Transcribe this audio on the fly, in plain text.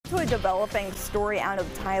To a developing story out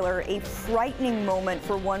of Tyler, a frightening moment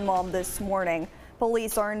for one mom this morning.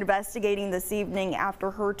 Police are investigating this evening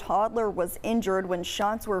after her toddler was injured when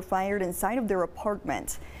shots were fired inside of their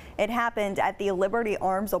apartment. It happened at the Liberty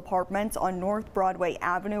Arms apartment on North Broadway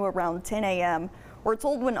Avenue around 10 a.m. We're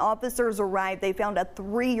told when officers arrived, they found a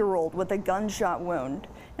 3-year-old with a gunshot wound.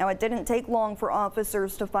 Now, it didn't take long for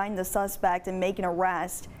officers to find the suspect and make an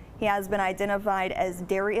arrest. He has been identified as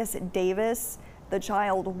Darius Davis. The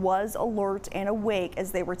child was alert and awake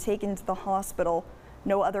as they were taken to the hospital.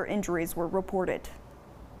 No other injuries were reported.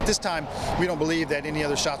 At this time, we don't believe that any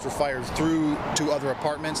other shots were fired through to other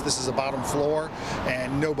apartments. This is a bottom floor,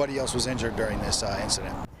 and nobody else was injured during this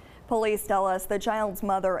incident. Police tell us the child's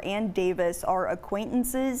mother and Davis are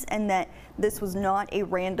acquaintances and that this was not a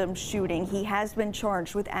random shooting. He has been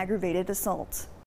charged with aggravated assault.